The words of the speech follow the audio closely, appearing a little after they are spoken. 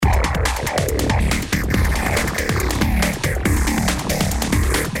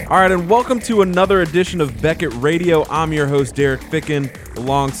All right, and welcome to another edition of Beckett Radio. I'm your host, Derek Ficken,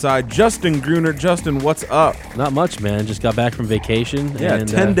 alongside Justin Gruner. Justin, what's up? Not much, man. Just got back from vacation. Yeah, and,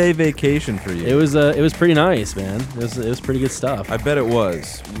 10-day vacation for you. It was pretty nice, man. It was pretty good stuff. I bet it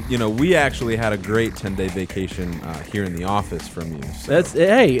was. You know, we actually had a great 10-day vacation here in the office from you. So,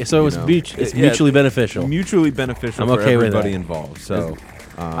 So it was mutually beneficial. Mutually beneficial for okay with everybody that. involved. So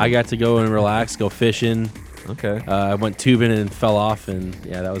I got to go and relax, go fishing. Okay. I went tubing and fell off, and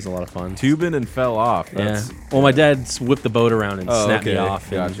yeah, that was a lot of fun. Tubing and fell off. Yeah. Well, my dad whipped the boat around and snapped me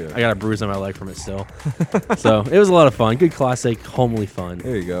off. And Gotcha. I got a bruise on my leg from it still. So it was a lot of fun. Good classic, homely fun.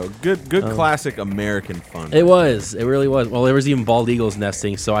 There you go. Good classic American fun. It was. It really was. Well, there was even bald eagles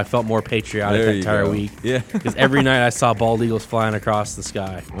nesting, so I felt more patriotic that entire week. Yeah. Because every night I saw bald eagles flying across the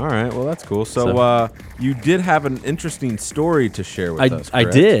sky. All right. Well, that's cool. So you did have an interesting story to share with us, I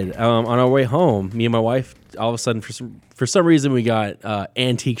correct? did. On our way home, me and my wife, all of a sudden, for some reason, we got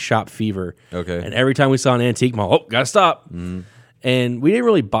antique shop fever. Okay. And every time we saw an antique, gotta stop. Mm. And we didn't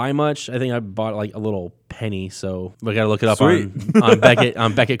really buy much. I think I bought like a little penny, so we got to look it up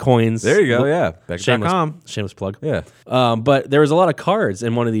on Beckett Coins. There you go, yeah. Beckett.com. Shameless plug. Yeah. But there was a lot of cards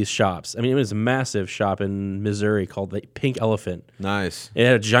in one of these shops. I mean, it was a massive shop in Missouri called the Pink Elephant. Nice. It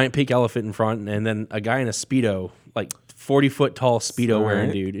had a giant pink elephant in front, and then a guy in a Speedo, like 40-foot tall Speedo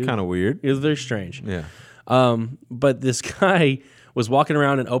wearing dude. Kind of weird. It was very strange. Yeah. But this guy was walking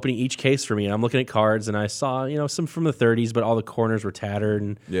around and opening each case for me, and I'm looking at cards, and I saw, some from the 30s, but all the corners were tattered,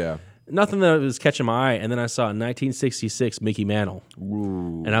 and nothing that was catching my eye. And then I saw a 1966 Mickey Mantle,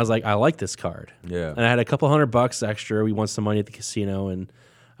 Ooh. and I was like, I like this card. Yeah. And I had a couple $100 extra. We won some money at the casino, and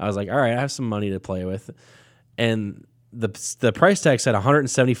I was like, all right, I have some money to play with. And the price tag said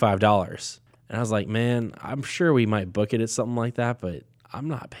 $175, and I was like, man, I'm sure we might book it at something like that, but I'm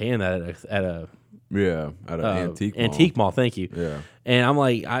not paying that at an antique mall. Thank you. Yeah. And I'm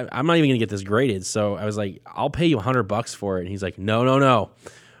like, I'm not even gonna get this graded. So I was like, I'll pay you $100 for it. And he's like, no.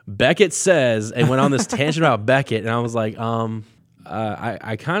 Beckett says, and went on this tangent about Beckett. And I was like,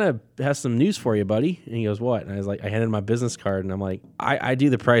 I kind of have some news for you, buddy. And he goes, what? And I was like, I handed him my business card, and I'm like, I do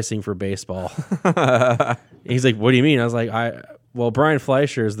the pricing for baseball. And he's like, what do you mean? I was like, well, Brian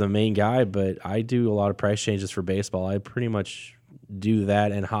Fleischer is the main guy, but I do a lot of price changes for baseball. I pretty much do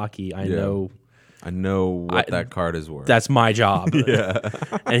that and hockey. I know what that card is worth. That's my job. Yeah.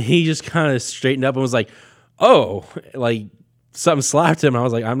 And he just kind of straightened up and was like, oh, like something slapped him. I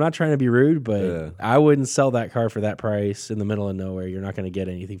was like, I'm not trying to be rude, but I wouldn't sell that card for that price in the middle of nowhere. You're not going to get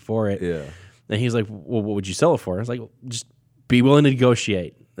anything for it. Yeah. And he's like, well, what would you sell it for? I was like, just be willing to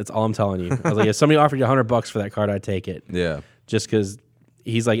negotiate. That's all I'm telling you. I was like, if somebody offered you $100 for that card, I'd take it. Yeah. Just because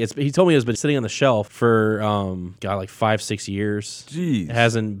he's like, he told me it's been sitting on the shelf for, like 5-6 years. Jeez. It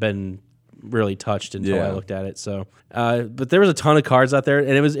hasn't been really touched until I looked at it. So, but there was a ton of cards out there,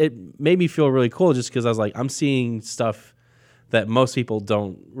 and it made me feel really cool just because I was like, I'm seeing stuff that most people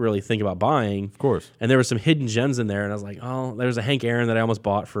don't really think about buying. Of course. And there were some hidden gems in there, and I was like, oh, there's a Hank Aaron that I almost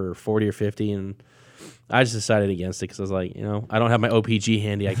bought for 40 or 50, and I just decided against it because I was like, I don't have my OPG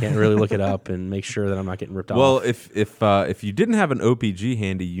handy. I can't really look it up and make sure that I'm not getting ripped off. Well, if you didn't have an OPG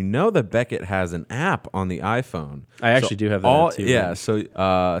handy, you know that Beckett has an app on the iPhone. I actually do have that too. Yeah,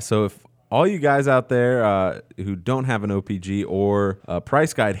 so if all you guys out there who don't have an OPG or a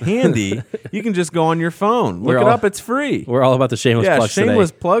price guide handy, you can just go on your phone. Look it up. It's free. We're all about the shameless plugs today.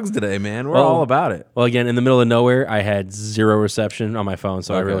 Shameless plugs today, man. We're all about it. Well, again, in the middle of nowhere, I had zero reception on my phone,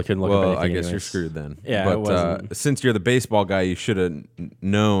 so I really couldn't look up anything. Well, I guess anyways. you're screwed then. Yeah, but since you're the baseball guy, you should have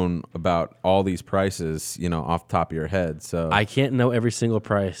known about all these prices, off the top of your head. So I can't know every single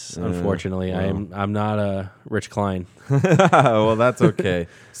price, unfortunately. Well. I'm not a Rich Klein. Well, that's okay.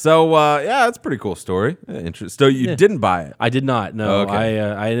 So, that's a pretty cool story. Interesting. So you didn't buy it? I did not. No, okay.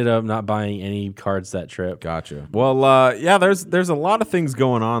 I ended up not buying any cards that trip. Gotcha. Well, there's a lot of things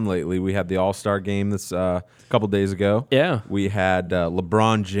going on lately. We had the All-Star game this couple days ago. Yeah. We had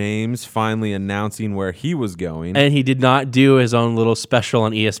LeBron James finally announcing where he was going. And he did not do his own little special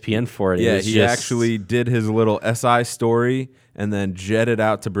on ESPN for it. He actually did his little SI story and then jetted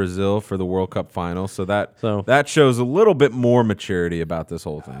out to Brazil for the World Cup final. So that shows a little bit more maturity about this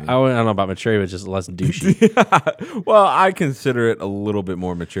whole thing. I don't know about maturity, but just less douchey. Well, I consider it a little bit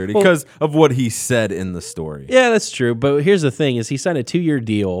more maturity because of what he said in the story. Yeah, that's true. But here's the thing: is he signed a 2-year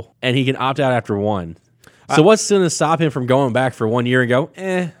deal, and he can opt out after one. So what's going to stop him from going back for 1 year and go,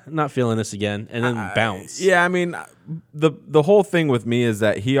 I'm not feeling this again, and then bounce? Yeah, I mean, the whole thing with me is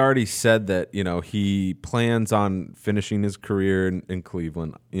that he already said that, he plans on finishing his career in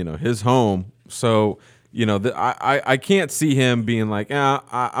Cleveland, his home. So I can't see him being like,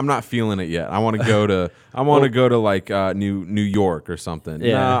 I'm not feeling it yet. I want to go to like New York or something.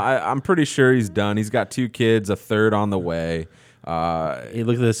 Yeah. No, I'm pretty sure he's done. He's got 2 kids, a third on the way. He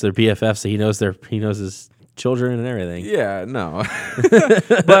look at this, they're BFFs, so he knows his children and everything. Yeah, no.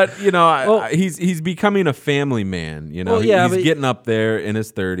 But he's becoming a family man. He's getting up there in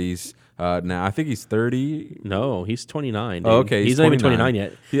his 30s. Now I think he's 30. No, he's 29. Dude. Oh, okay, he's not even 29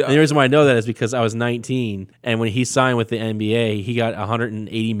 yet. And the reason why I know that is because I was 19, and when he signed with the NBA, he got a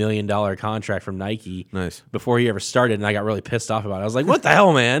 $180 million contract from Nike. Nice. Before he ever started, and I got really pissed off about it. I was like, "What the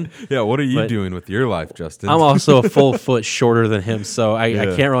hell, man?" Yeah, what are you doing with your life, Justin? I'm also a full foot shorter than him, so I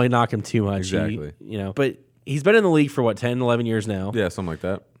can't really knock him too much. Exactly. But he's been in the league for 10, 11 years now. Yeah, something like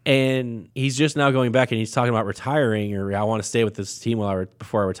that. And he's just now going back and he's talking about retiring, or I want to stay with this team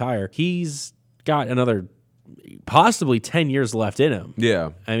before I retire. He's got another possibly 10 years left in him. Yeah.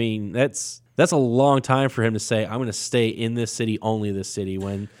 I mean, that's a long time for him to say, I'm going to stay in this city, only this city,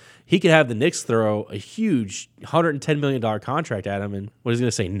 when he could have the Knicks throw a huge $110 million contract at him, and what, he's going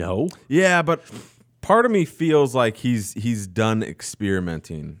to say no? Yeah, but part of me feels like he's done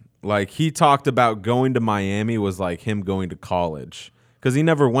experimenting. Like, he talked about going to Miami was like him going to college. Because he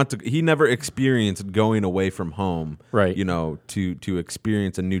never experienced going away from home, right? To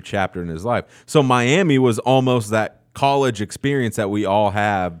experience a new chapter in his life. So Miami was almost that college experience that we all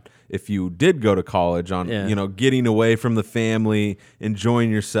have if you did go to college on, getting away from the family, enjoying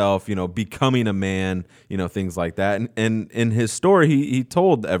yourself, becoming a man, things like that. And in his story, he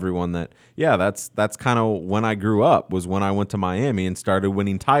told everyone that, that's kind of when I grew up, was when I went to Miami and started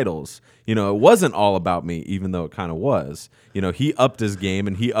winning titles. It wasn't all about me, even though it kind of was. He upped his game,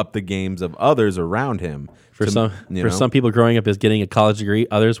 and he upped the games of others around him. For some people, growing up is getting a college degree,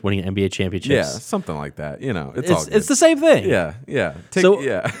 others winning NBA championships. Yeah, something like that. It's the same thing. Yeah.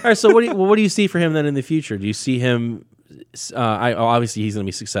 All right. So what do you see for him then in the future? Do you see him? Obviously, he's going to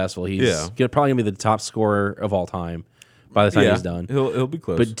be successful. He's probably going to be the top scorer of all time by the time he's done. He'll be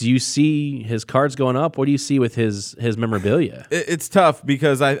close. But do you see his cards going up? What do you see with his memorabilia? It's tough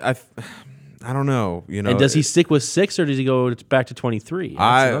because I don't know. And does he stick with 6 or does he go back to 23?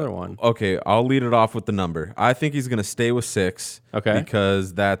 That's another one. Okay, I'll lead it off with the number. I think he's going to stay with 6. Okay.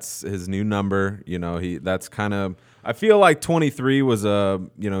 Because that's his new number. That's kind of. I feel like 23 was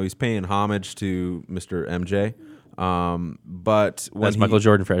he's paying homage to Mr. MJ. But when that's Michael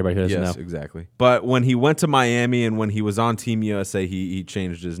Jordan for everybody who doesn't know. Yes, exactly. But when he went to Miami and when he was on Team USA, he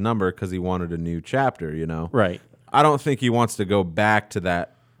changed his number because he wanted a new chapter. Right. I don't think he wants to go back to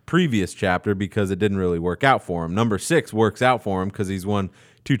that previous chapter because it didn't really work out for him. Number 6 works out for him because he's won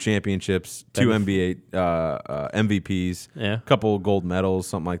 2 championships, 2 NBA MVPs, a couple of gold medals,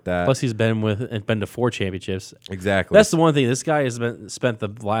 something like that. Plus, he's been to 4 championships. Exactly. That's the one thing. This guy has spent the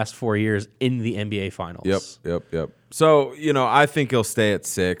last 4 years in the NBA Finals. Yep. So I think he'll stay at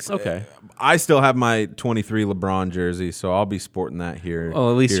 6. Okay. I still have my 23 LeBron jersey, so I'll be sporting that here.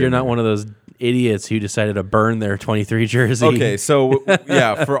 Well, at least you're not one of those idiots who decided to burn their 23 jersey. Okay, so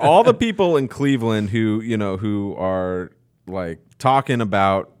for all the people in Cleveland who are like talking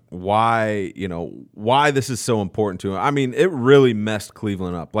about why this is so important to him. I mean, it really messed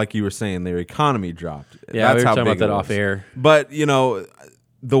Cleveland up. Like you were saying, their economy dropped. Yeah, we were talking about that off air. But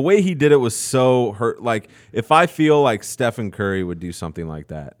the way he did it was so hurt. Like, if I feel like Stephen Curry would do something like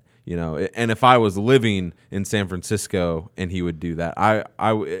that, and if I was living in San Francisco and he would do that,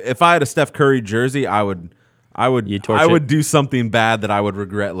 if I had a Steph Curry jersey, I would do something bad that I would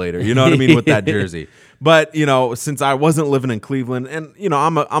regret later. You know what I mean, with that jersey. But since I wasn't living in Cleveland, and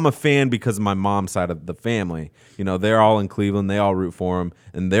I'm a fan because of my mom's side of the family. They're all in Cleveland, they all root for him,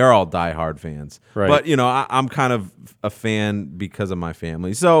 and they're all diehard fans. Right. But I'm kind of a fan because of my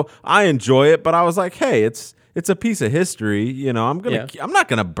family, so I enjoy it. But I was like, hey, it's a piece of history. I'm not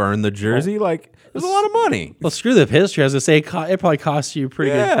gonna burn the jersey. Like, it was a lot of money. Well, screw the history. I was gonna say it probably cost you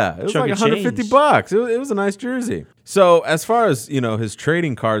pretty good. Yeah, it was like $150. It was a nice jersey. So as far as his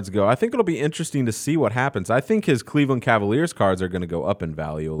trading cards go, I think it'll be interesting to see what happens. I think his Cleveland Cavaliers cards are going to go up in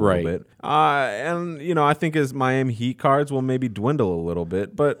value a little bit, and I think his Miami Heat cards will maybe dwindle a little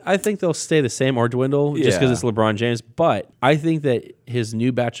bit. But I think they'll stay the same or dwindle just because it's LeBron James. But I think that his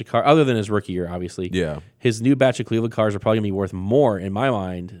new batch of cards, other than his rookie year, obviously, his new batch of Cleveland cards are probably going to be worth more in my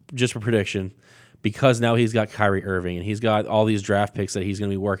mind, just for prediction. Because now he's got Kyrie Irving and he's got all these draft picks that he's going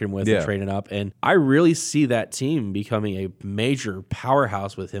to be working with and trading up. And I really see that team becoming a major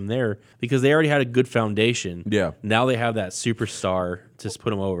powerhouse with him there because they already had a good foundation. Yeah. Now they have that superstar to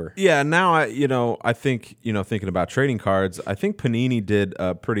put him over. Yeah. Now, I think, thinking about trading cards, I think Panini did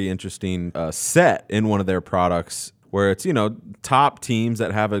a pretty interesting set in one of their products where it's, top teams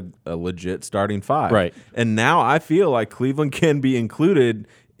that have a legit starting five. Right. And now I feel like Cleveland can be included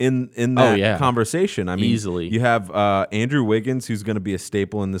in that conversation. I mean, easily. You have Andrew Wiggins, who's going to be a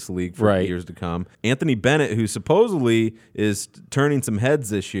staple in this league for years to come. Anthony Bennett, who supposedly is turning some heads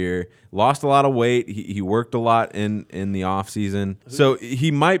this year, lost a lot of weight. He worked a lot in the offseason. So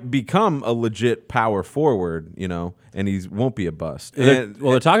he might become a legit power forward, and he won't be a bust.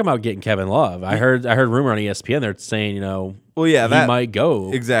 They're talking about getting Kevin Love. I heard rumor on ESPN. They're saying, he might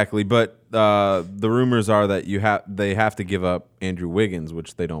go. Exactly, but the rumors are that they have to give up Andrew Wiggins,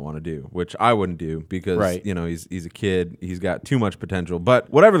 which they don't want to do, which I wouldn't do because he's a kid, he's got too much potential. But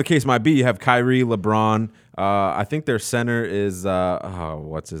whatever the case might be, you have Kyrie, LeBron. I think their center is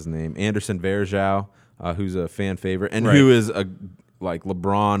what's his name, Anderson Varejao, who's a fan favorite and who is like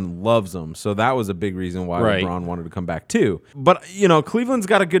LeBron loves him. So that was a big reason why LeBron wanted to come back too. But, Cleveland's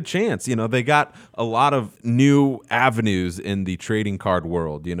got a good chance. They got a lot of new avenues in the trading card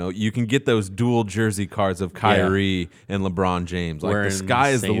world. You can get those dual jersey cards of Kyrie and LeBron James. Like the sky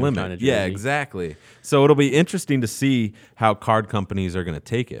is the limit. Kind of yeah, exactly. So it'll be interesting to see how card companies are going to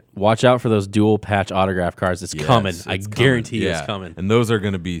take it. Watch out for those dual patch autograph cards. It's coming. I guarantee it's coming. And those are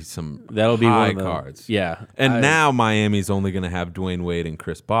going to be some high cards. Yeah. And now Miami's only going to have Dwayne Wade and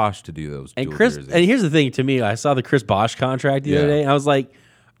Chris Bosh to do those dual jerseys. And here's the thing to me, I saw the Chris Bosh contract the other day, and I was like,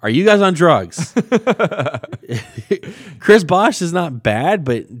 are you guys on drugs? Chris Bosh is not bad,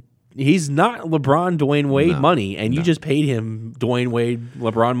 but he's not LeBron, Dwayne Wade money, and you just paid him Dwayne Wade,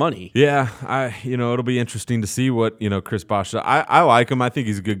 LeBron money. Yeah, it'll be interesting to see what Chris Bosh. I like him. I think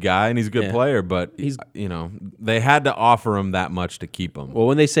he's a good guy and he's a good player, but they had to offer him that much to keep him. Well,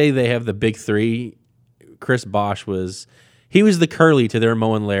 when they say they have the big three, Chris Bosh was the Curly to their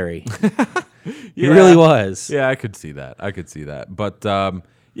Mo and Larry. He really was. Yeah, I could see that. But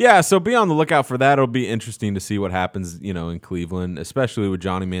so be on the lookout for that. It'll be interesting to see what happens, in Cleveland, especially with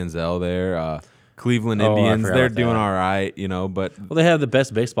Johnny Manziel there. Cleveland Indians, they're doing all right, but... Well, they have the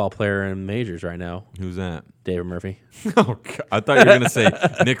best baseball player in majors right now. Who's that? David Murphy. Oh, God. I thought you were going to say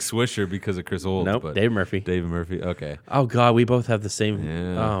Nick Swisher because of Chris Olds. Nope, David Murphy. David Murphy, okay. Oh, God, we both have the same...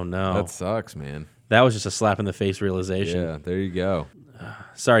 Yeah, oh, no. That sucks, man. That was just a slap in the face realization. Yeah, there you go.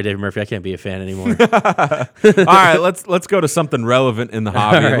 Sorry, David Murphy, I can't be a fan anymore. All right, let's go to something relevant in the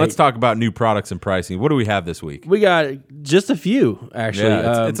hobby. Right. And let's talk about new products and pricing. What do we have this week? We got just a few, actually.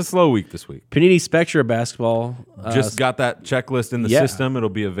 Yeah, it's a slow week this week. Panini Spectra basketball. Just got that checklist in the system. It'll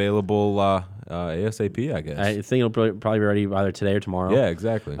be available ASAP, I guess. I think it'll probably be ready either today or tomorrow. Yeah,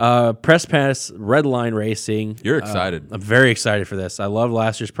 exactly. Press Pass, Red Line Racing. You're excited. I'm very excited for this. I love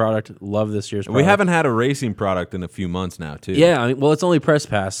last year's product. Love this year's product. We haven't had a racing product in a few months now, too. Yeah, it's only Press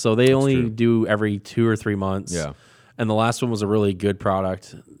Pass, so they only do every 2 or 3 months. Yeah. And the last one was a really good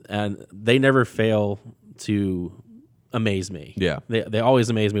product, and they never fail to amaze me. Yeah. They always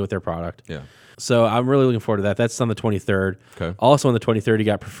amaze me with their product. Yeah. So I'm really looking forward to that. That's on the 23rd. Okay. Also on the 23rd, you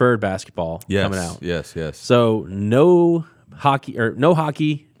got Preferred Basketball coming out. Yes. So no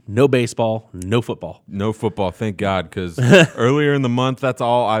hockey, no baseball, no football. No football, thank God, because earlier in the month, that's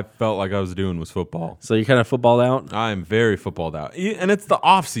all I felt like I was doing was football. So you're kind of footballed out? I am very footballed out. And it's the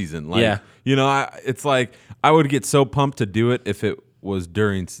off season. It's like I would get so pumped to do it if it was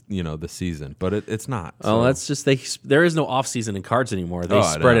during the season, but it's not. So. Oh, that's just there is no off season in cards anymore. They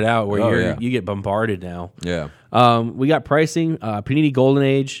spread it out where you get bombarded now. Yeah. We got pricing. Panini Golden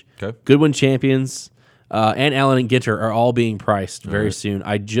Age, Goodwin Champions, and Allen and Ginter are all being priced very soon.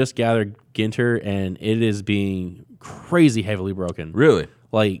 I just gathered Ginter, and it is being crazy heavily broken. Really?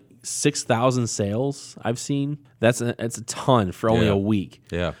 Like 6,000 sales I've seen. That's a ton for only a week.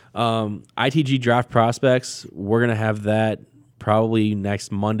 Yeah. ITG Draft Prospects, we're going to have that probably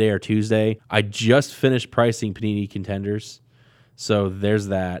next Monday or Tuesday. I just finished pricing Panini Contenders, so there's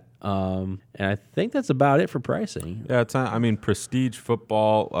that. And I think that's about it for pricing. Yeah, Prestige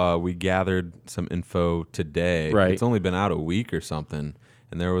Football, we gathered some info today. Right. It's only been out a week or something,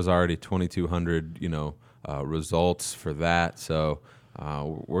 and there was already 2,200, results for that. So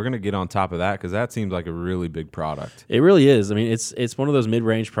we're going to get on top of that because that seems like a really big product. It really is. I mean, it's one of those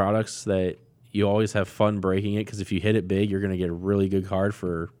mid-range products that you always have fun breaking it because if you hit it big, you're going to get a really good card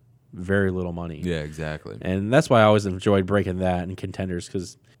for very little money. Yeah, exactly. And that's why I always enjoyed breaking that in Contenders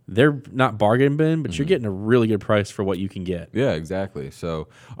because they're not bargain bin, but you're getting a really good price for what you can get. Yeah, exactly. So,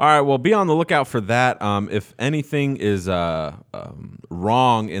 all right, well, be on the lookout for that. If anything is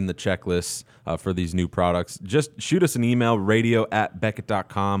wrong in the checklist for these new products, just shoot us an email,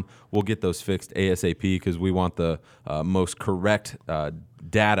 radio@beckett.com. We'll get those fixed ASAP because we want the most correct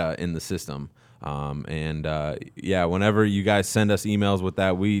data in the system. Whenever you guys send us emails with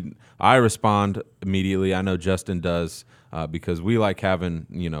that, I respond immediately. I know Justin does. Because we like having,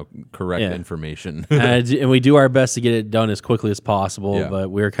 correct information. And we do our best to get it done as quickly as possible,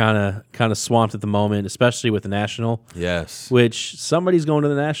 but we're kind of swamped at the moment, especially with the National. Yes. Which somebody's going to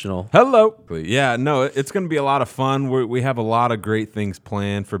the National. Hello. Yeah, no, it's going to be a lot of fun. We have a lot of great things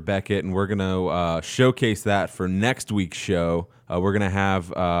planned for Beckett, and we're going to showcase that for next week's show. We're going to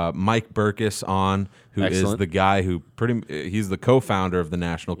have Mike Burkus on, who is the guy who he's the co-founder of the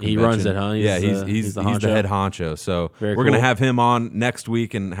National Convention. He runs it, huh? He's the head honcho. So we're going to have him on next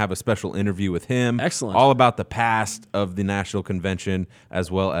week and have a special interview with him. Excellent. All about the past of the National Convention as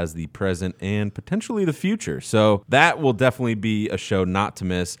well as the present and potentially the future. So that will definitely be a show not to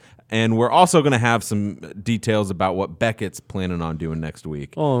miss. And we're also going to have some details about what Beckett's planning on doing next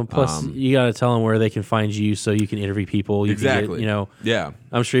week. Oh, plus you got to tell them where they can find you so you can interview people. Exactly. Yeah.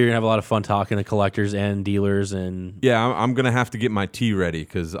 I'm sure you're going to have a lot of fun talking to collectors and dealers. And yeah, I'm going to have to get my tea ready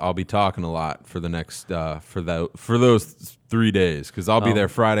because I'll be talking a lot for the next for those 3 days because I'll be there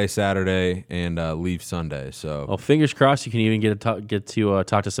Friday, Saturday, and leave Sunday. So, well, fingers crossed you can even get to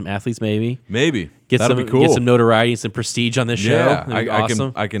talk to some athletes. Maybe that'll be cool. Get some notoriety and some prestige on this show. Yeah,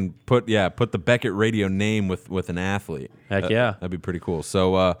 I can put the Beckett Radio name with an athlete. Heck yeah, that'd be pretty cool.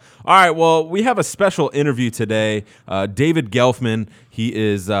 So, all right, well, we have a special interview today. David Gelfman, he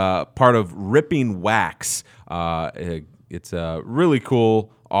is part of Ripping Wax. It's a really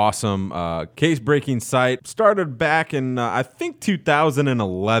cool, awesome case-breaking site. Started back in, I think,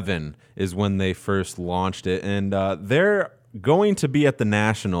 2011 is when they first launched it. And they're going to be at the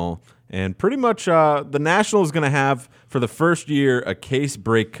National. And pretty much the National is going to have, for the first year, a case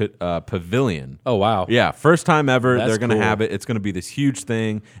break pavilion. Oh, wow. Yeah, first time ever. They're going to cool. have it. It's going to be this huge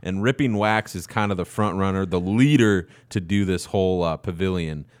thing. And Ripping Wax is kind of the front runner, the leader to do this whole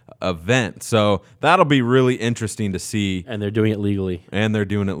pavilion event. So that'll be really interesting to see. And they're doing it legally.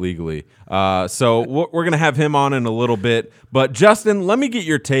 So we're going to have him on in a little bit. But Justin, let me get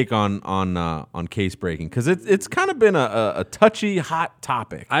your take on case breaking because it's kind of been a touchy, hot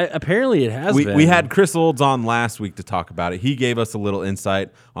topic. Apparently it has been. We had Chris Olds on last week to talk about it. He gave us a little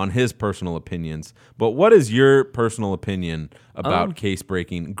insight on his personal opinions. But what is your personal opinion about case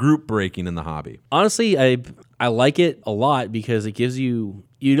breaking, group breaking in the hobby? Honestly, I like it a lot because it gives you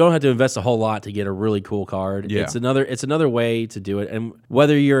don't have to invest a whole lot to get a really cool card. Yeah. It's another way to do it. And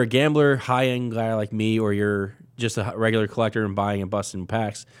whether you're a gambler, high-end guy like me, or you're just a regular collector and buying and busting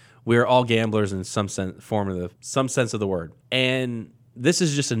packs, we're all gamblers in some sense of the word. And this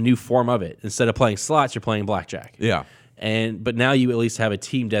is just a new form of it. Instead of playing slots, you're playing blackjack. Yeah. But now you at least have a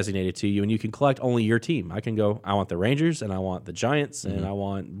team designated to you, and you can collect only your team. I can go, I want the Rangers, and I want the Giants, and I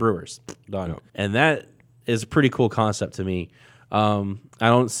want Brewers. Done. Yep. And that is a pretty cool concept to me. I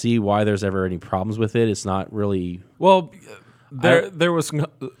don't see why there's ever any problems with it. It's not really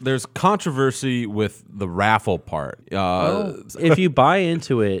there's controversy with the raffle part. If you buy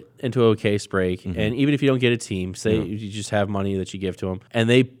into a case break, and even if you don't get a team, say you just have money that you give to them, and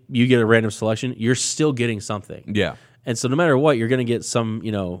you get a random selection, you're still getting something. Yeah. And so no matter what, you're going to get some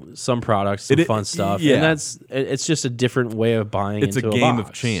products, some fun stuff. Yeah. And it's just a different way of buying into a box. It's a game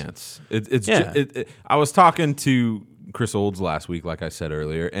of chance. I was talking to Chris Olds last week, like I said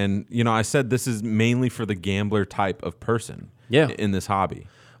earlier, and I said this is mainly for the gambler type of person in this hobby.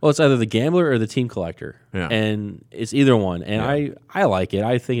 Well, it's either the gambler or the team collector, and it's either one. And I like it.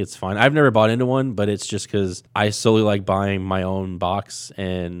 I think it's fine. I've never bought into one, but it's just because I solely like buying my own box,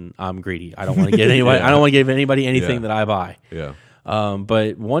 and I'm greedy. I don't want to get anybody. I don't want to give anybody anything that I buy. Yeah.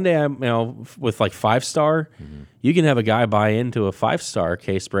 But one day, with like 5-star, you can have a guy buy into a 5-star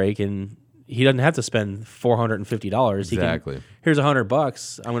case break, and he doesn't have to spend $450. Exactly. Here's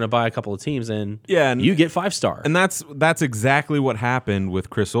 $100. I'm going to buy a couple of teams, and you get 5-star. And that's exactly what happened with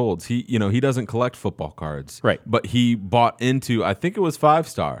Chris Olds. He doesn't collect football cards, right? But he bought into, I think it was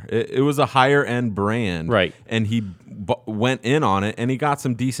 5-star. It was a higher end brand, right? And he went in on it, and he got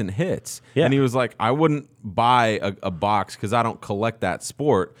some decent hits. Yeah. And he was like, I wouldn't buy a box because I don't collect that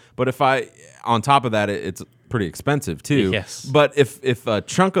sport. But if on top of that, it's pretty expensive too. Yes. But if a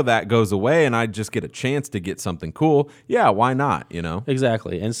chunk of that goes away and I just get a chance to get something cool, why not?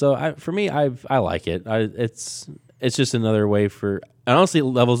 Exactly. And so for me, I like it. It's just another way and honestly, it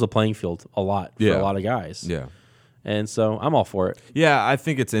levels the playing field a lot for a lot of guys. Yeah. And so I'm all for it. Yeah, I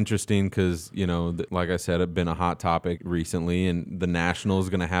think it's interesting because, like I said, it's been a hot topic recently, and the National is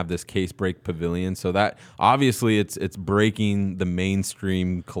going to have this case break pavilion. So that obviously it's breaking the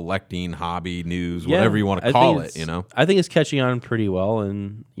mainstream collecting hobby news, whatever you want to call it, I think it's catching on pretty well.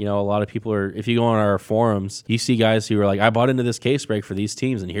 And, a lot of people are, if you go on our forums, you see guys who are like, I bought into this case break for these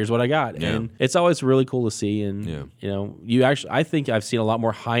teams and here's what I got. Yeah. And it's always really cool to see. And, I think I've seen a lot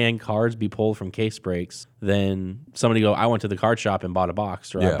more high-end cards be pulled from case breaks than somebody go, I went to the card shop and bought a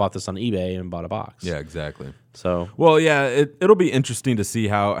box, or I bought this on eBay and bought a box. Yeah, exactly. So, well, yeah, it'll be interesting to see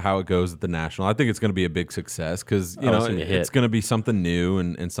how it goes at the National. I think it's going to be a big success because it's going to be something new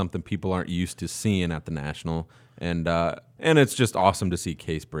and something people aren't used to seeing at the National, and it's just awesome to see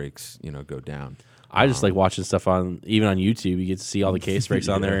case breaks go down. I just like watching stuff even on YouTube. You get to see all the case breaks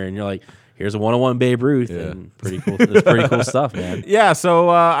on there, and you're like, here's a 101 Babe Ruth, and pretty cool. It's pretty cool stuff, man. Yeah, so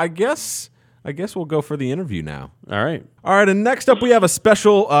I guess we'll go for the interview now. All right. And next up we have a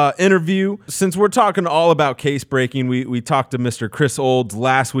special interview. Since we're talking all about case breaking, we talked to Mr. Chris Olds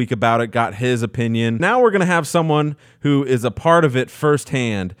last week about it, got his opinion. Now we're going to have someone who is a part of it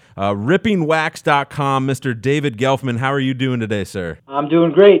firsthand. RippingWax.com, Mr. David Gelfman. How are you doing today, sir? I'm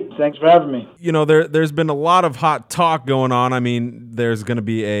doing great. Thanks for having me. There's been a lot of hot talk going on. I mean, there's going to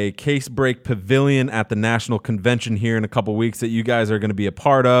be a case break pavilion at the National Convention here in a couple weeks that you guys are going to be a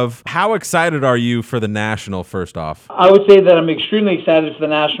part of. How excited are you for the National, first off? I would say that I'm extremely excited for the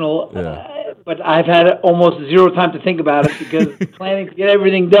National, but I've had almost zero time to think about it because planning to get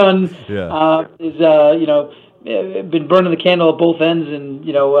everything done is, been burning the candle at both ends and,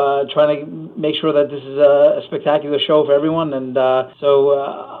 trying to make sure that this is a spectacular show for everyone. And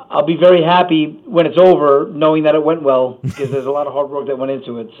so I'll be very happy when it's over knowing that it went well because there's a lot of hard work that went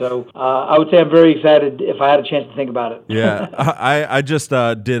into it. So I would say I'm very excited if I had a chance to think about it. Yeah, I just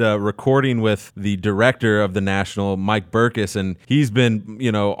did a recording with the director of the National, Mike Burkus, and he's been,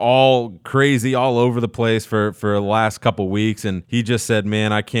 all crazy all over the place for the last couple weeks. And he just said,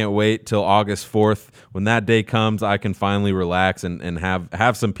 man, I can't wait till August 4th. When that day comes, I can finally relax and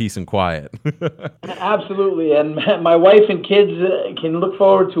have some peace and quiet. Absolutely. And my wife and kids can look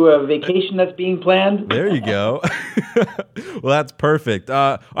forward to a vacation that's being planned. There you go. Well, that's perfect.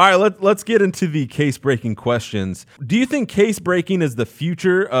 All right, let's get into the case-breaking questions. Do you think case-breaking is the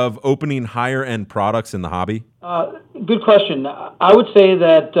future of opening higher-end products in the hobby? Good question. I would say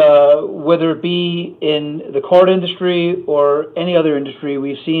that whether it be in the card industry or any other industry,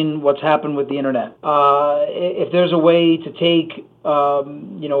 we've seen what's happened with the internet. If there's a way to take,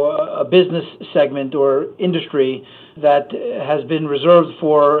 a business segment or industry that has been reserved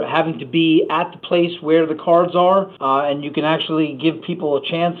for having to be at the place where the cards are, and you can actually give people a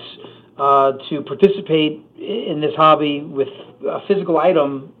chance to participate in this hobby with a physical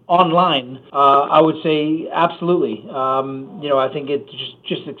item online, I would say absolutely. I think it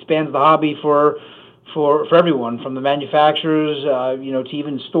just expands the hobby for everyone, from the manufacturers, to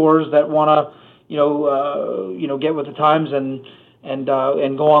even stores that want to, get with the times and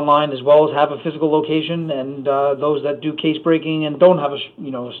go online as well as have a physical location, and those that do case breaking and don't have a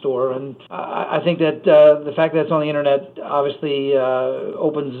store. And I think that the fact that it's on the internet obviously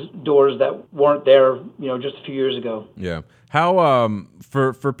opens doors that weren't there, just a few years ago. Yeah. How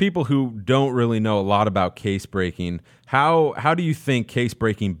for people who don't really know a lot about case breaking, how do you think case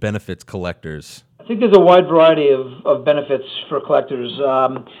breaking benefits collectors? I think there's a wide variety of benefits for collectors.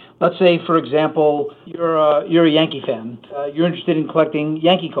 Let's say, for example, you're a Yankee fan. You're interested in collecting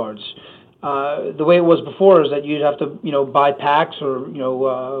Yankee cards. The way it was before is that you'd have to, buy packs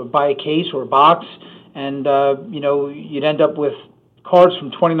or, buy a case or a box, and, you'd end up with cards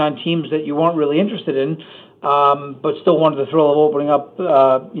from 29 teams that you weren't really interested in, but still wanted the thrill of opening up,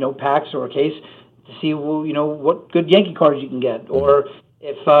 packs or a case to see, what good Yankee cards you can get. Or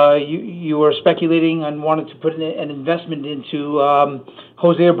if you were speculating and wanted to put an investment into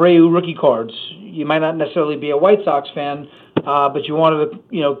Jose Abreu rookie cards, you might not necessarily be a White Sox fan, but you wanted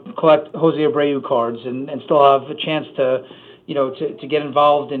to collect Jose Abreu cards and still have a chance to get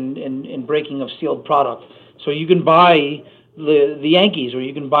involved in breaking of sealed product. So you can buy the Yankees or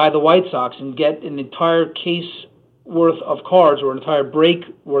you can buy the White Sox and get an entire case worth of cards or an entire break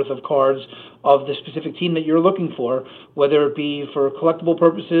worth of cards of the specific team that you're looking for, whether it be for collectible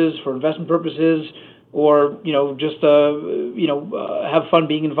purposes, for investment purposes, or just have fun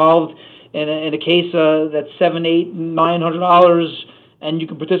being involved in a case that's $700, $800, $900, and you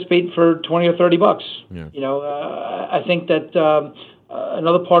can participate for $20 or $30. Yeah. I think that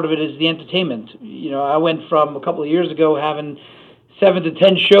another part of it is the entertainment. I went from a couple of years ago having 7 to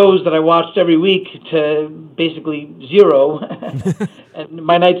 10 shows that I watched every week to basically zero. And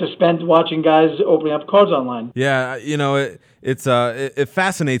my nights are spent watching guys opening up cards online. Yeah, it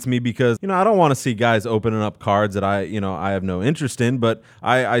fascinates me because I don't want to see guys opening up cards that I have no interest in, but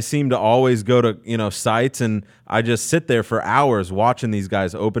I seem to always go to sites and I just sit there for hours watching these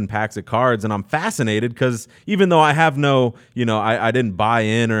guys open packs of cards, and I'm fascinated because even though I have no I didn't buy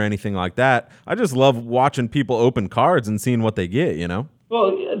in or anything like that, I just love watching people open cards and seeing what they get.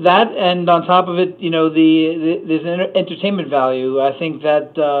 Well, that, and on top of it, there's an entertainment value. I think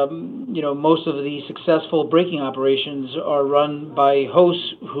that most of the successful breaking operations are run by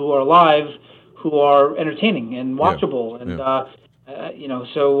hosts who are live, who are entertaining and watchable,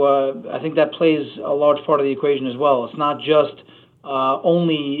 so I think that plays a large part of the equation as well. It's not just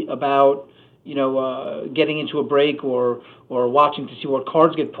only about getting into a break or watching to see what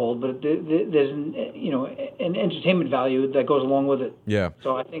cards get pulled, but there's an entertainment value that goes along with it. Yeah.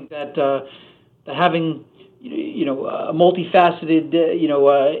 So I think that having a multifaceted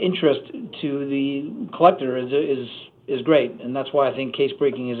interest to the collector is great, and that's why I think case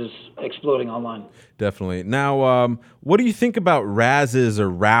breaking is exploding online. Definitely. Now, what do you think about razzes or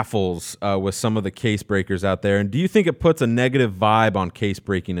raffles with some of the case breakers out there, and do you think it puts a negative vibe on case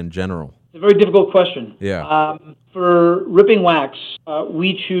breaking in general? It's a very difficult question. Yeah. For Ripping Wax,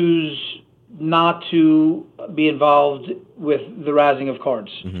 we choose not to be involved with the razzing of cards.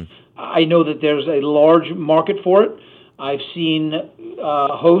 Mm-hmm. I know that there's a large market for it. I've seen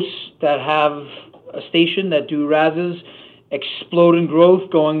hosts that have a station that do razzes explode in growth,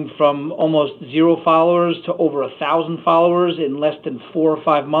 going from almost 0 followers to over 1,000 followers in less than 4 or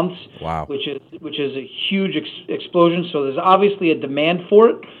 5 months. Wow. Which is a huge explosion. So there's obviously a demand for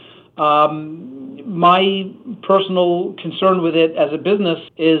it. My personal concern with it as a business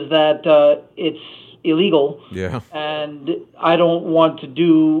is that it's illegal. Yeah. And I don't want to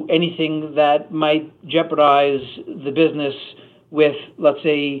do anything that might jeopardize the business with, let's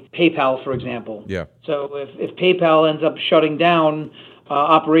say, PayPal, for example. Yeah. So if PayPal ends up shutting down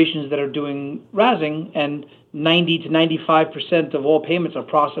operations that are doing razzing, and 90 to 95% of all payments are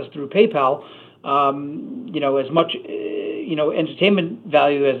processed through PayPal, as much entertainment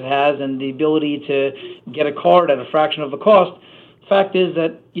value as it has, and the ability to get a card at a fraction of the cost, the fact is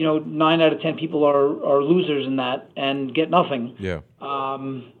that 9 out of 10 people are losers in that and get nothing. Yeah.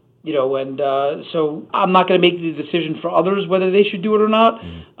 So I'm not going to make the decision for others whether they should do it or not.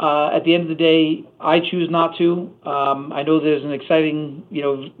 At the end of the day, I choose not to. I know there's an exciting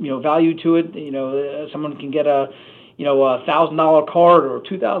value to it. Someone can get a $1,000 card or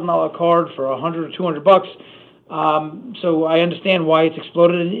 $2,000 card for $100 or $200. So I understand why it's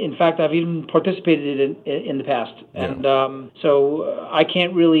exploded. In fact, I've even participated in the past, and so I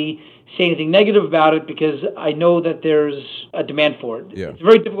can't really say anything negative about it because I know that there's a demand for it. Yeah. It's a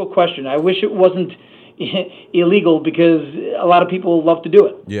very difficult question. I wish it wasn't illegal because a lot of people love to do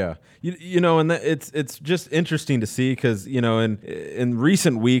it. Yeah. And it's just interesting to see because, in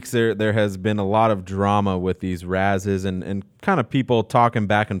recent weeks there has been a lot of drama with these razzes and kind of people talking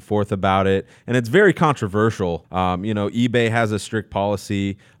back and forth about it, and it's very controversial. eBay has a strict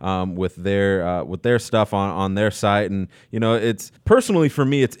policy with their stuff on their site, and it's personally for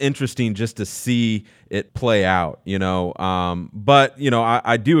me it's interesting just to see it play out. But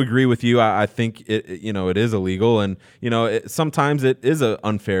I do agree with you. I think it is illegal, and sometimes it is an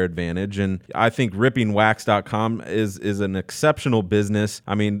unfair advantage. And I think rippingwax.com is an exceptional business.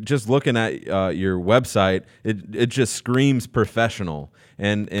 I mean, just looking at your website, it just screams professional.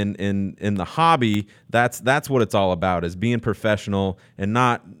 And in the hobby, that's what it's all about, is being professional and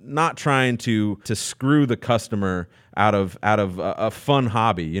not trying to screw the customer out of a fun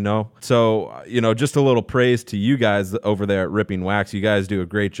hobby, So, just a little praise to you guys over there at Ripping Wax. You guys do a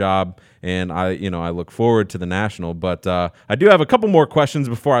great job, and I look forward to the National. But I do have a couple more questions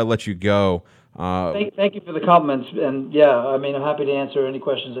before I let you go. Thank you for the compliments, and I'm happy to answer any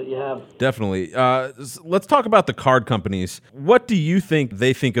questions that you have. Definitely. Let's talk about the card companies. What do you think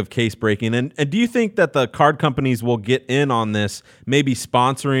they think of case breaking, and do you think that the card companies will get in on this, maybe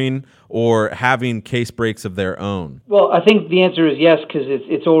sponsoring or having case breaks of their own? Well, I think the answer is yes, because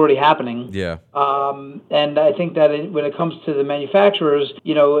it's already happening. Yeah. And I think that when it comes to the manufacturers,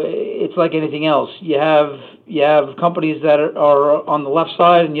 it's like anything else. You have companies that are on the left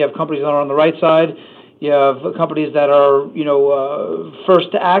side, and you have companies that are on the right side. You have companies that are,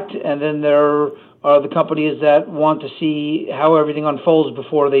 first to act, and then there are the companies that want to see how everything unfolds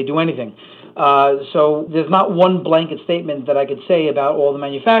before they do anything. So there's not one blanket statement that I could say about all the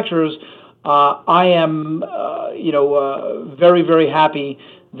manufacturers. I am, very, very happy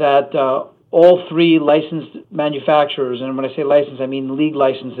that all 3 licensed manufacturers, and when I say licensed, I mean league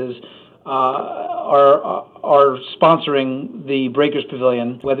licenses, are sponsoring the Breakers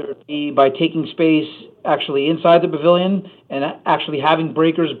Pavilion, whether it be by taking space actually inside the pavilion and actually having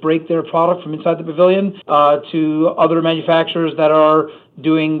breakers break their product from inside the pavilion, to other manufacturers that are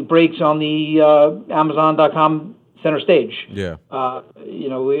doing breaks on the Amazon.com center stage. Yeah.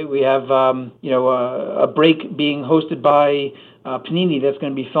 We have a break being hosted by Panini that's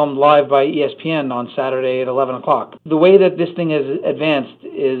going to be filmed live by ESPN on Saturday at 11 o'clock. The way that this thing has advanced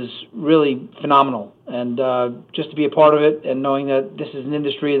is really phenomenal, and just to be a part of it and knowing that this is an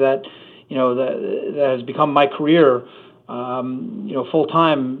industry that that has become my career, full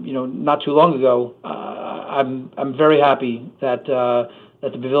time, not too long ago. I'm very happy that the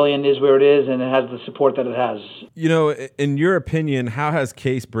pavilion is where it is and it has the support that it has. In your opinion, how has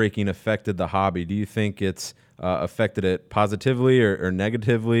case breaking affected the hobby? Do you think it's affected it positively or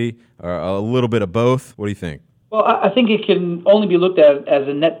negatively, or a little bit of both? What do you think? Well, I think it can only be looked at as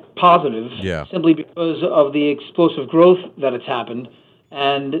a net positive, simply because of the explosive growth that it's happened.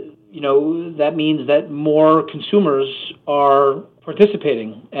 And, that means that more consumers are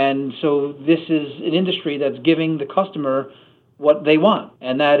participating. And so this is an industry that's giving the customer what they want,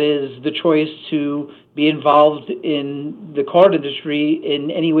 and that is the choice to be involved in the card industry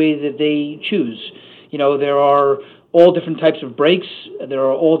in any way that they choose. There are all different types of breaks. There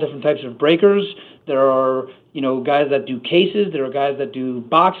are all different types of breakers. There are, guys that do cases. There are guys that do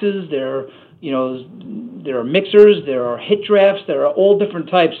boxes. There are mixers. There are hit drafts. There are all different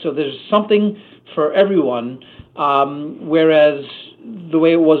types. So there's something for everyone. Whereas the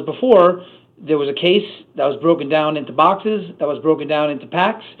way it was before, there was a case that was broken down into boxes, that was broken down into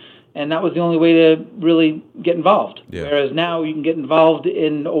packs, and that was the only way to really get involved. Yeah. Whereas now you can get involved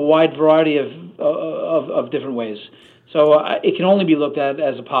in a wide variety of different ways. So it can only be looked at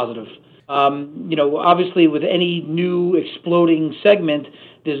as a positive. Obviously with any new exploding segment,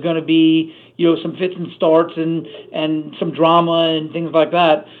 there's going to be some fits and starts and some drama and things like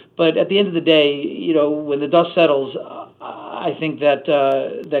that. But at the end of the day, when the dust settles, I think that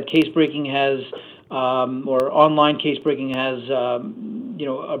that case breaking has, or online case breaking has,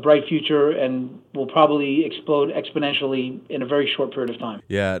 a bright future and will probably explode exponentially in a very short period of time.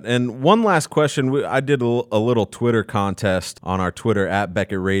 Yeah, and one last question. I did a little Twitter contest on our Twitter at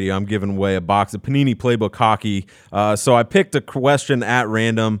Beckett Radio. I'm giving away a box of Panini Playbook Hockey. So I picked a question at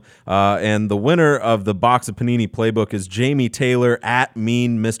random, and the winner of the box of Panini Playbook is Jamie Taylor at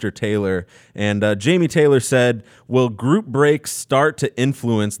Mean Mr. Taylor. And Jamie Taylor said, will group breaks start to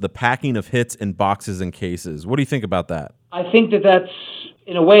influence the packing of hits in boxes and cases? What do you think about that? I think that that's,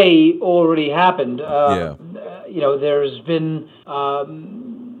 in a way, already happened. There's been, a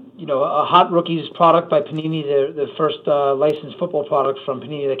Hot Rookies product by Panini, the first licensed football product from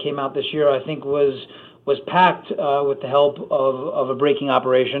Panini that came out this year, I think was packed with the help of a breaking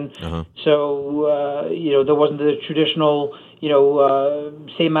operation. Uh-huh. So, there wasn't the traditional,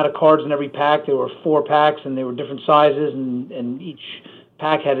 same amount of cards in every pack. There were 4 packs, and they were different sizes, and each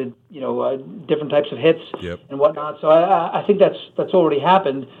pack had different types of hits and whatnot. So I think that's already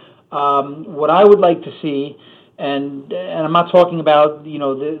happened. What I would like to see, and I'm not talking about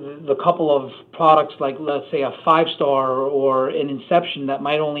the couple of products like, let's say, a 5-star or an Inception that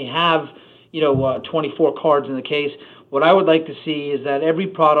might only have 24 cards in the case. What I would like to see is that every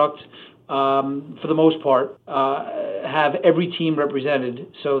product, for the most part, have every team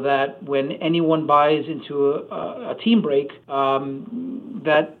represented, so that when anyone buys into a team break,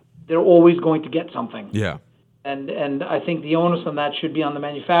 that they're always going to get something. Yeah. And I think the onus on that should be on the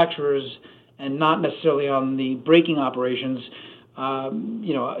manufacturers and not necessarily on the breaking operations.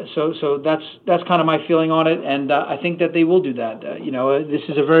 So that's kind of my feeling on it, and I think that they will do that. This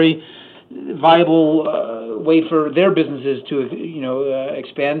is a very viable way for their businesses to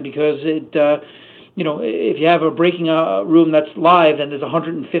expand, because it if you have a breaking room that's live and there's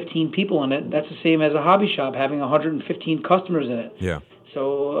 115 people in it, that's the same as a hobby shop having 115 customers in it. Yeah.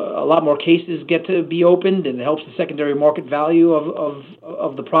 So a lot more cases get to be opened, and it helps the secondary market value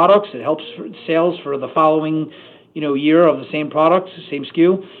of the products. It helps for sales for the following year of the same products, same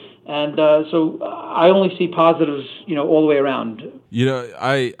SKU. And so I only see positives, all the way around.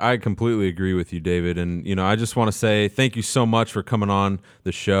 I completely agree with you, David. And, I just want to say thank you so much for coming on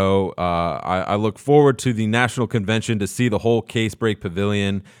the show. I look forward to the national convention to see the whole Case Break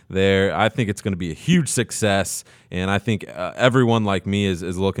Pavilion there. I think it's going to be a huge success, and I think everyone like me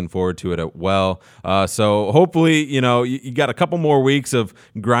is looking forward to it as well. So hopefully, you got a couple more weeks of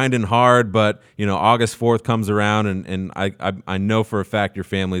grinding hard, but, August 4th comes around, and I know for a fact your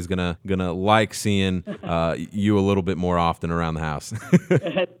family's gonna like seeing you a little bit more often around the house. house.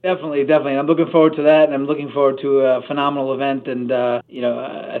 Definitely. I'm looking forward to that, and I'm looking forward to a phenomenal event. And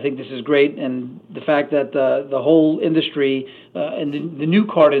I think this is great. And the fact that the whole industry and the new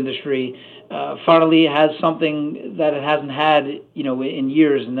card industry finally has something that it hasn't had, in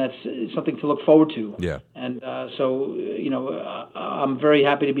years, and that's something to look forward to. Yeah. And so I'm very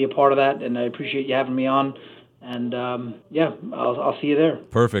happy to be a part of that, and I appreciate you having me on. And I'll see you there.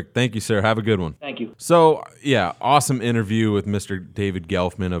 Perfect. Thank you, sir. Have a good one. Thank you. So, yeah, awesome interview with Mr. David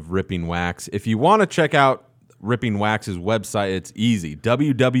Gelfman of Ripping Wax. If you want to check out Ripping Wax's website, it's easy.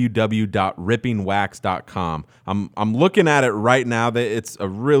 www.rippingwax.com. I'm looking at it right now. That it's a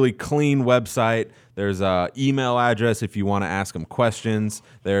really clean website. There's an email address if you want to ask them questions.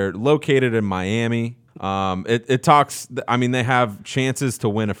 They're located in Miami. It talks, they have chances to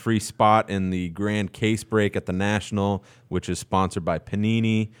win a free spot in the Grand Case Break at the National, which is sponsored by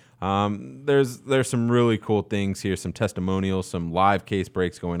Panini. There's some really cool things here, some testimonials, some live case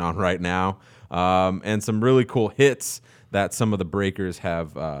breaks going on right now, and some really cool hits that some of the breakers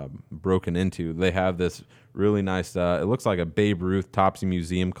have broken into. They have this really nice, it looks like a Babe Ruth Topsy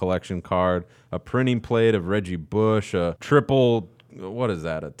Museum collection card, a printing plate of Reggie Bush, a triple,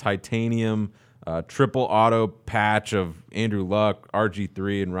 a titanium triple auto patch of Andrew Luck,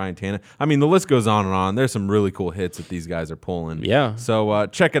 RG3, and Ryan Tanner. The list goes on and on. There's some really cool hits that these guys are pulling. Yeah. So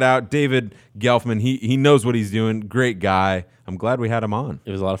check it out. David Gelfman, he knows what he's doing. Great guy. I'm glad we had him on.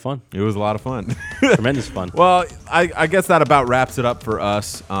 It was a lot of fun. Tremendous fun. Well, I guess that about wraps it up for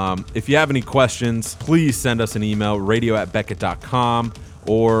us. If you have any questions, please send us an email, radio@beckett.com,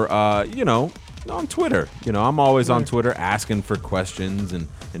 or, on Twitter. I'm always on Twitter asking for questions and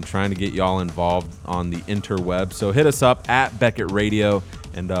trying to get y'all involved on the interweb. So hit us up at Beckett Radio,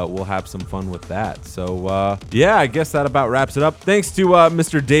 and we'll have some fun with that. So, I guess that about wraps it up. Thanks to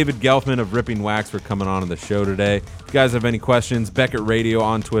Mr. David Gelfman of Ripping Wax for coming on the show today. If you guys have any questions, Beckett Radio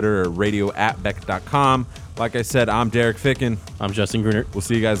on Twitter or radio@beckett.com. Like I said, I'm Derek Ficken. I'm Justin Grunert. We'll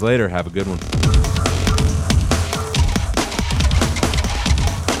see you guys later. Have a good one.